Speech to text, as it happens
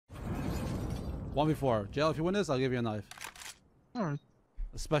1v4. Jail, if you win this, I'll give you a knife. Alright.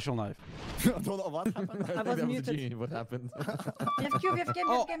 A special knife. I don't know what happened. I was muted. What happened? We have Q, we have game,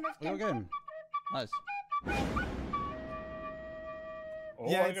 we have game, we have game. Nice.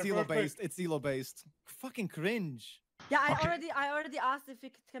 Yeah, it's elo based. It's elo based. Fucking cringe. Yeah, I already asked if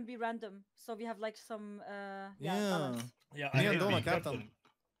it can be random, so we have like some balance. Yeah, Me I and hate Doma being captain.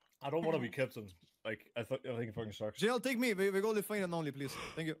 I don't want to be captain. Like I think it fucking sucks. Jail, take me. We go Lithuanian only, please.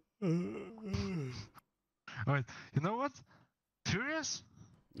 Thank you. Alright, you know what? Furious?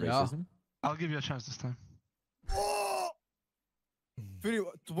 Yeah. I'll give you a chance this time. Oh!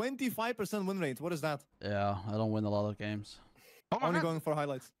 25% win rate. What is that? Yeah, I don't win a lot of games. Oh my Only god. going for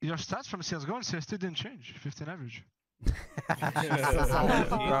highlights. Your stats from CSGO and CS2 didn't change. 15 average. Bro,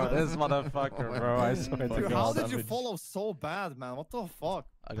 this motherfucker, bro. I swear to Dude, God. how did you follow so bad, man? What the fuck?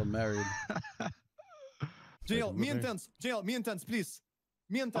 I got married. Jail, me and Tense. Jail, me and Tense, please.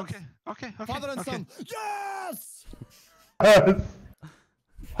 Me and Tense. Okay. Father and son. Yes!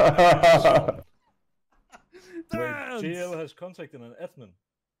 Wait, JL has contacted an admin.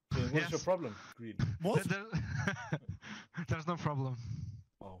 What's your problem, Green? What? There's no problem.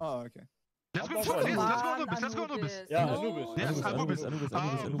 Oh, okay. Let's go Come Anubis. on, Let's go Anubis. Yeah, No. Anubis. Yes, Anubis.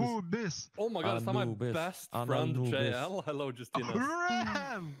 Anubis. Oh my god, it's not my best friend JL. Hello, Justina.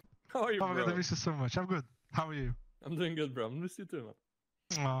 Ram! How are you, Oh my bro? god, I miss you so much. I'm good. How are you? I'm doing good, bro. I miss you too,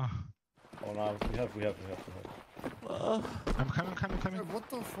 man. Aw. Oh no, we have. I'm coming. What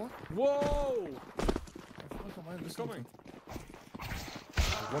the fuck? Whoa! What am I He's listening coming.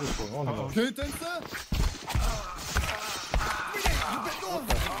 What is going on here? to? Okay, Tense.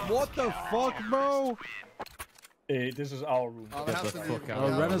 What the fuck, bro? Hey, this is our room. I'll have to leave.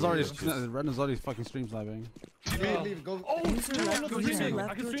 Ren is already fucking stream sniping. Leave. Go. Oh, User no, left I'm not your streaming. channel.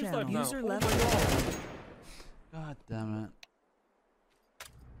 I can stream snipe now. User Oh my left your god. channel. God damn it.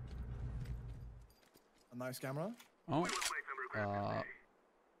 A nice camera. Oh.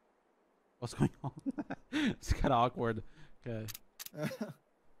 What's going on? It's kind of awkward. Okay.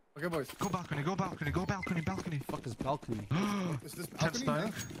 Okay, boys. Go balcony. Fuck is balcony? Is this Tense balcony?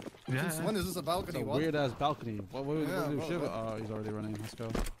 dying. Yeah. Yeah. Since when is this a It's balcony? a What? weird ass balcony. What would Yeah, do? bro, Shiva? what? Oh, he's already running. Let's go. I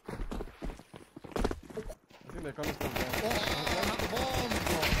think they're coming from bomb.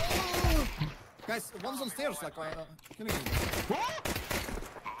 Guys, one's on stairs, like killing me.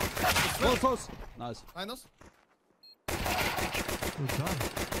 Close. Nice. Behind us. Good job.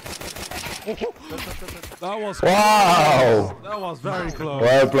 That was Wow! That was very close.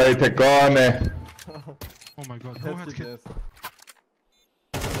 Well played, Tekone. Oh my god. Go ahead, kid.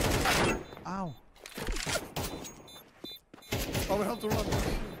 Ow. Oh, we have to run.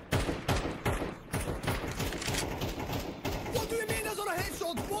 What do you mean that's not a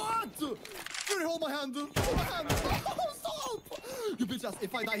headshot? What? Fury, hold my hand. Hold my hand. Oh, stop! You bitch ass.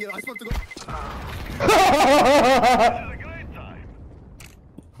 If I die here, I swear to God.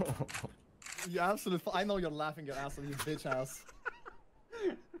 You absolutely. I know you're laughing your ass off, you bitch ass.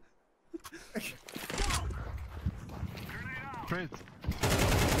 Great.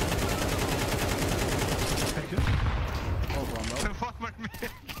 Thank you. Oh, bro. Fuck me.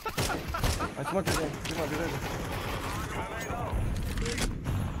 I smoke it again. Be ready.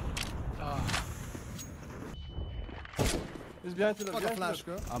 He's behind you. Fuck a flash,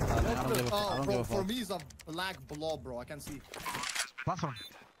 girl. I'm planning. I don't give a fuck. I don't give Bro, a for fuck. me, it's a black blob, bro. I can see. Platform.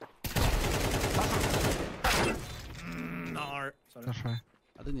 No. Sorry. That's right.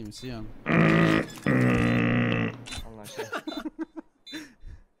 I didn't even see him.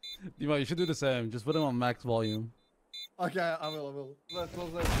 Dima, you should do the same. Just put him on max volume. Okay, I will. Left.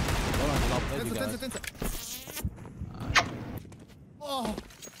 Hold on, 'cause I'll play you guys. Tense. Oh.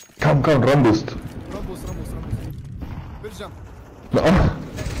 Come, Rumbust. Rumbus. Good jump. No.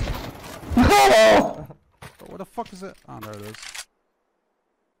 No! Where the fuck is it? Oh, there it is.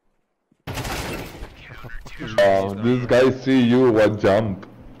 Oh, this guy see you, what jump.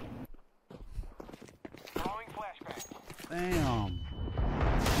 Damn.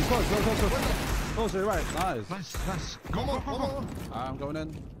 He's close. Close to your right. Nice. Nice. Come on. I'm going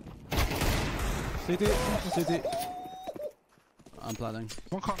in. CT. I'm planning.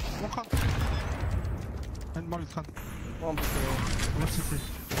 One con. And Molly con. One City.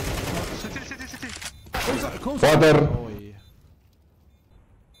 Close. Water. Boy.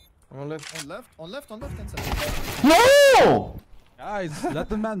 On left. On left, 10 seconds. No! Guys, let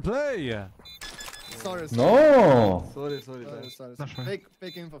the man play. Sorry. No! Sorry. That's fine.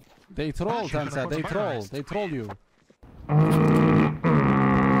 Fake info. They troll, Tensa. They troll. They troll you.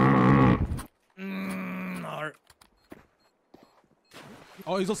 No.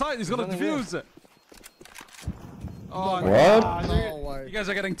 Oh, he's outside. He's gonna defuse it. Oh, No What? God. No way. You guys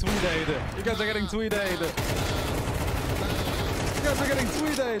are getting tweeted. You guys are getting tweeted. You guys are getting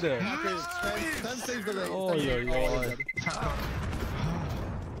tweeted. Okay, 10 saves the lane. Oh, yeah.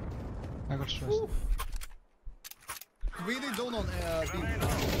 I got stressed. Really don't on B.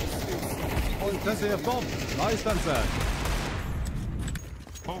 Spencer, you have bomb. Nice, Spencer.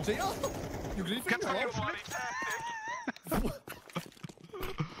 Oh, JL, you griefing? get back Hello? here,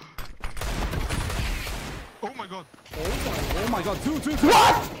 Oh my god. Oh my God, two.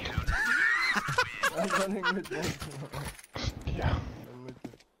 What? I'm running with one. Yeah.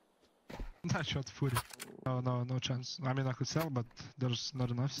 That shot fully. No chance. I mean, I could sell, but there's not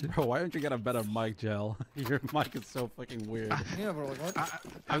enough. See? Bro, why don't you get a better mic, Gel? Your mic is so fucking weird. Yeah, bro, like what?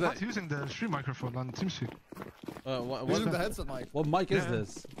 I'm not using the stream microphone on TeamSpeak. Using the headset mic. What mic is Yeah.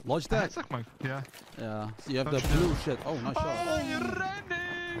 this? Logitech? It's like mic. Yeah. Yeah. So you have the Touch blue shit. Oh, nice shot. Oh, you're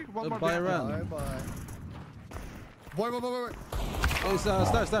running! One more Goodbye, game. Ren. Bye. Boy. It's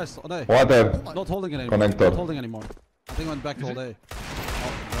stairs. All day. Water. Not holding it anymore. Connector. Not holding anymore. I think I went back to all day.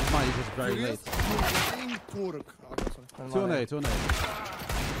 Oh, never mind. He's just very late. Turk. Okay, sorry. 2 and 8. 2 and 8.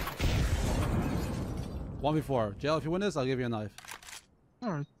 1v4. Jail, if you win this, I'll give you a knife.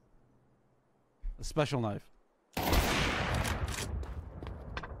 Alright. A special knife.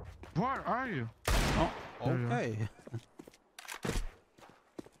 Where are you? Oh, There you are. okay.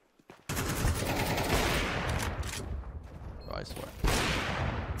 I swear.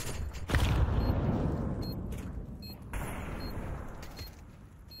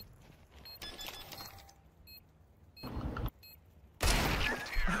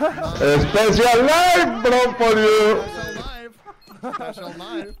 A special life, bro, for you. Special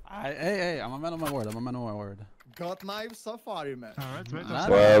knife. Hey, I'm a man of my word. Got knife safari, man. Alright, wait. Nah,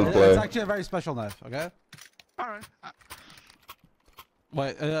 Well it's played. actually a very special knife, okay? Alright.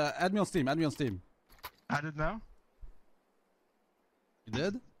 Wait, add me on Steam, I did now? You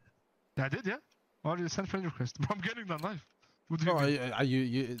did? I did, yeah. Or you sent friend request. I'm getting that knife. What do Bro,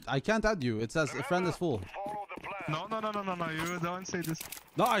 mean? I can't add you. It says a friend is full. No. You don't say this.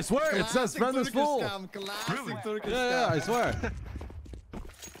 No, I swear, it says friend is full. Classic Really? Turkish Yeah, I scam. swear.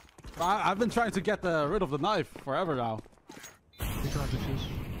 I've been trying to get rid of the knife forever now. You can't defuse.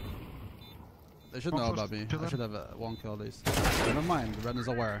 They should One know close about me. I pillar. should have one kill at least. Never mind, Ren is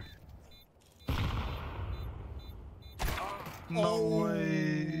aware. No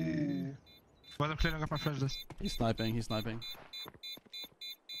way. Well, I'm cleaning up my friends list. He's sniping.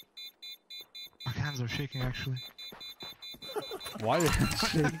 My hands are shaking actually. Why? We're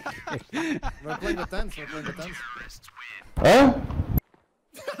playing the tents. Huh?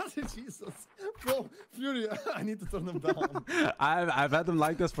 Jesus. Bro, Fury, I need to turn them down. I've had them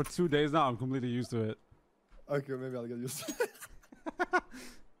like this for 2 days now. I'm completely used to it. Okay, maybe I'll get used to it.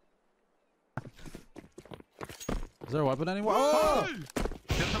 Is there a weapon anymore? Oh!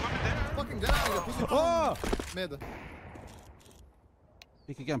 There's a weapon there. Fucking get out of here, pussy. Oh! Mid.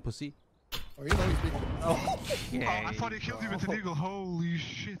 Peek again, pussy. Oh, you know he's speaking. Oh. Oh, I thought he killed you with an eagle. Holy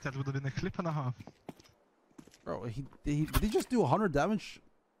shit, that would have been a clip and a half. Bro, did he just do 100 damage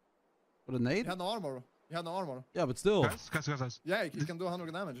with a nade? He had no armor. Yeah, but still. Guys. Yeah, he can do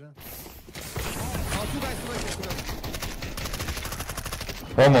 100 damage, yeah. Oh, two guys.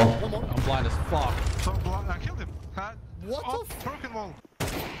 One more. One more. I'm blind as fuck. So, I killed him. What Up, the f- broken wall.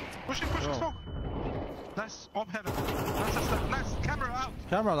 Pushing, Bro. smoke. Nice, up heaven. Nice, that's that. Nice, camera out.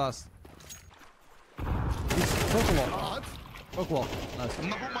 Camera last. He's broken wall. What? Broke wall. Nice. No,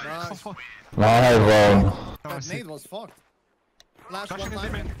 my Nice. god. Nice one. That nade was fucked. Flash one Flashing in the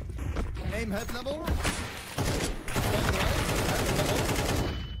time. main. Aim head level.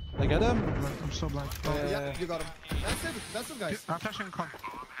 Did I get him? I'm so blind. Yeah, you got him. That's it, guys. I'm flashing con.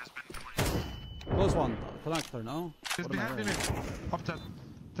 Close one. Connector, no? He's What am I behind me doing? main. Up top.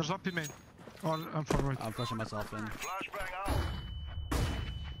 There's up in main. Or I'm forward. I'm flashing myself in.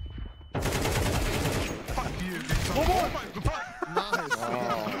 Fuck you, Victor. Oh my god.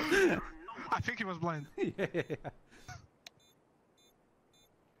 Nice. I think he was blind. Yeah.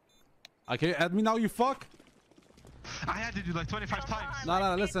 Okay, add me now, you fuck. I added you like 25 times.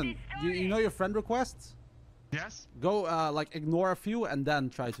 No, listen. You know your friend requests? Yes? Go, like, ignore a few and then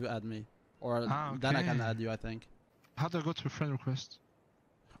try to add me. Or then I can okay. add you, I think. How do I go to a friend request?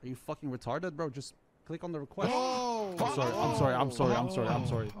 Are you fucking retarded, bro? Just click on the request. Oh, I'm sorry. I'm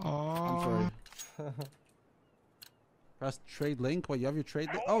sorry. Oh. Press trade link. Wait, you have your trade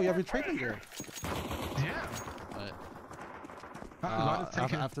link? Oh, you have your trade link here. Yeah. Right.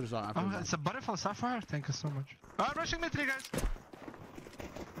 After After zone. oh, it's a butterfly sapphire. Thank you so much. Rushing me 3 guys.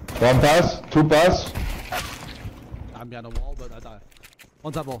 One pass, 2 pass. I'm behind a wall, but I die.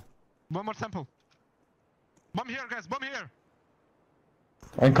 One double. One more temple. Bomb here, guys. Bomb here.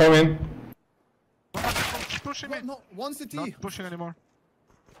 I'm coming. Keep pushing me. No, one city. Not pushing anymore.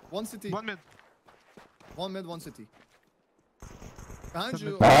 One city. One mid. One mid, one city. Behind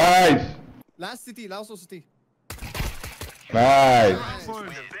you. Nice. Last city, last city. Nice. Boys.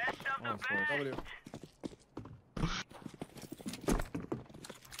 W.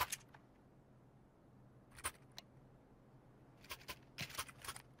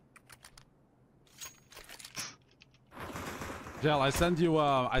 Jel, I send you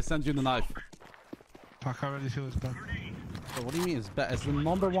the knife. Fuck, I already feel it's bad. So what do you mean it's bad? It's the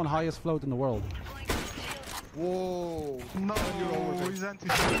 #1 highest float in the world. Whoa. No, he's anti.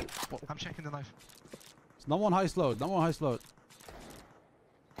 I'm checking the knife. It's #1 highest float. #1 highest float.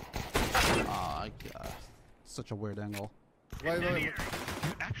 Ah, such a weird angle. Wait. You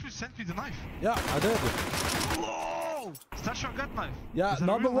actually sent me the knife. Yeah, I did. Whoa! That's your gut knife. Yeah, Is that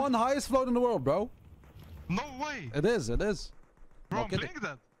a real #1 highest float in the world, bro. No way. It is. Bro, No I'm kidding. playing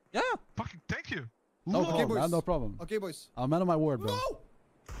that. Yeah. Fucking thank you. No Okay, problem, boys. man, no problem. Okay, boys. I'm a man of my word, bro. No!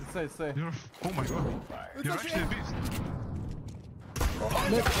 Say. You're, oh my god. You're actually a beast.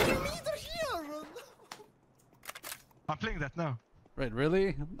 They're here! I'm playing that now. Wait, really?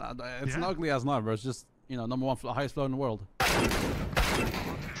 It's an Yeah. ugly ass knife, bro. It's just, you know, #1 highest float in the world. No.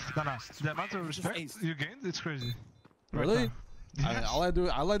 The amount of respect ace. you gained, it's crazy. Right Really? now. Yes. All I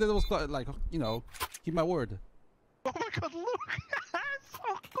did was like, you know, keep my word. Oh my god, look! It's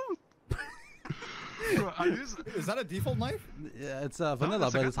so good! Bro, I use Is that a default knife? Yeah, it's vanilla,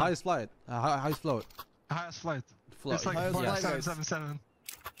 that's a but good it's one. highest flight, highest float. highest flight. Float. It's like Highest flight, guys. 777.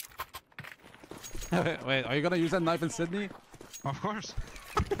 Wait, are you gonna use that knife in Sydney? Of course.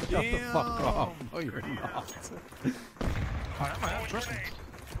 Shut the fuck up. No, you're not. I am, trust me.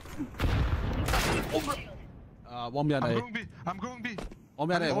 One behind I'm A. going B. I'm going B. One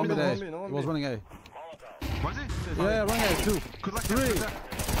behind A. No One one behind B, A. no one He was B. running A. Was he? Yeah, running A. 2, Good luck. 3,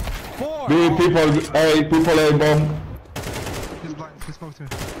 4. B, people A bomb. He's blind. He smoked me.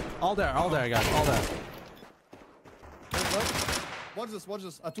 All there, guys. All there. Watch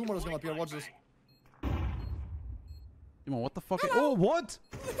this. A tumor is gonna appear, watch this. What the fuck? Oh, what?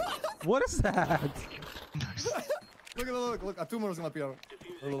 What is that? Look, a tumor is gonna appear.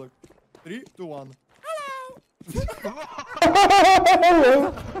 Look. 3, 2, 1.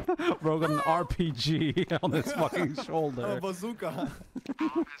 Bro got an RPG on his fucking A shoulder. bazooka.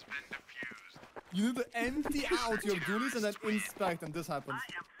 You need to empty out your dualies and then inspect, and this happens.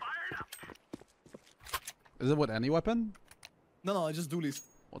 Is it with any weapon? No, it's just dualies.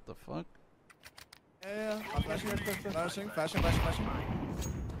 What the fuck? Yeah. I'm flashing.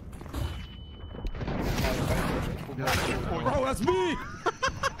 Bro, that's me!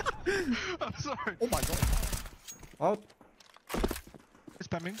 I'm sorry. Oh my god. Out. He's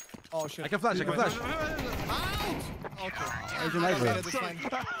spamming. Oh shit. I can flash, Out! Okay. Agent I Nightmare. get it, it's fine.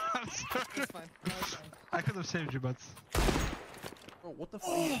 I'm sorry. It's fine. No, it's fine. I could have saved you, but... Bro, what the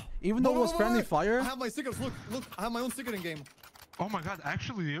fuck? Even though it was friendly I fire? have my stickers, look, I have my own sticker in game. Oh my god,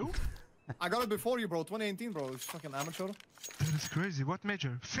 actually you? I got it before you, bro, 2018, bro, it's fucking amateur. That is crazy. What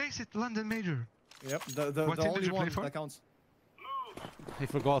major? Face it, London major. Yep, the What team did only you play one for? that counts. He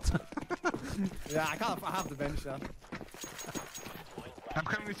forgot. Yeah, I have the bench, yeah. I'm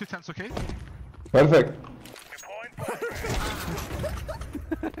coming with 2 times, okay? Perfect.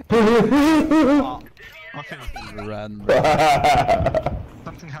 Okay. Ran.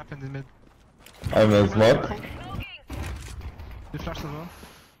 Something happened in mid. I'm a smoke. You flashed as well?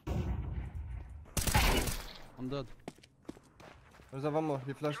 I'm dead. There's a one more.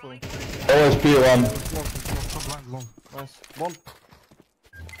 He flashed for me. OSP one. So blind, long. Nice. Bomb.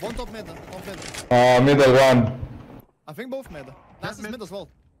 One top mid, Middle one. I think both mid. Last is mid. mid as well.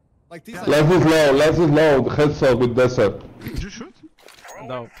 Like T-side. Less is low. Headshot with desert. Did you shoot?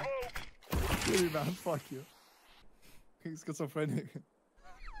 No. Really, man, fuck you. He's schizophrenic.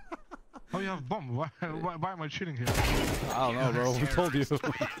 Oh, you have bomb. Why am I shooting here? I don't know, bro. We told you.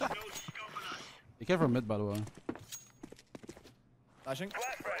 He came from mid, by the way. Flashing.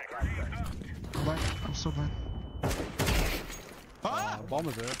 Blind. I'm so blind. Ah! Bomb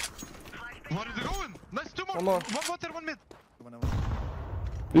is there. Where are they going? Nice, 2 more. One more. 1 water, 1 mid.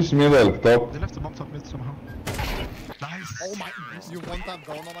 This middle, top. They left the bomb top mid somehow. Nice. Oh my, you one tap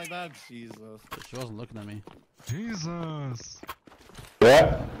down on like that? Jesus. She wasn't looking at me. Jesus.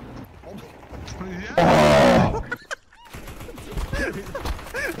 Yeah. Yeah.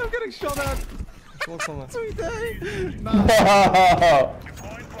 I'm getting shot at. Close on that.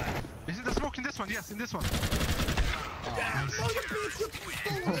 Is it the smoke in this one? Yes, in this one.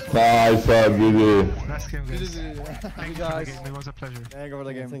 Nice, GG. Nice game, guys. GG. Thank you guys. It was a pleasure. Yeah, go for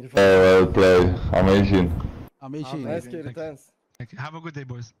the game. Thank you for Well played. Amazing. I'm itching. Nice, Katie, thanks. Okay, have a good day,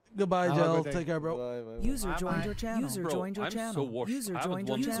 boys. Goodbye, Have a Gel. good day. Take care, bro. Bye, bye, bye. User joined your channel. User Bro, joined your I'm channel. so washed. User I haven't joined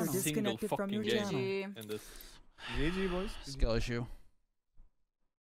your won channel. a single Disconnected from fucking your game channel. GG. in this. GG, boys. Skill issue.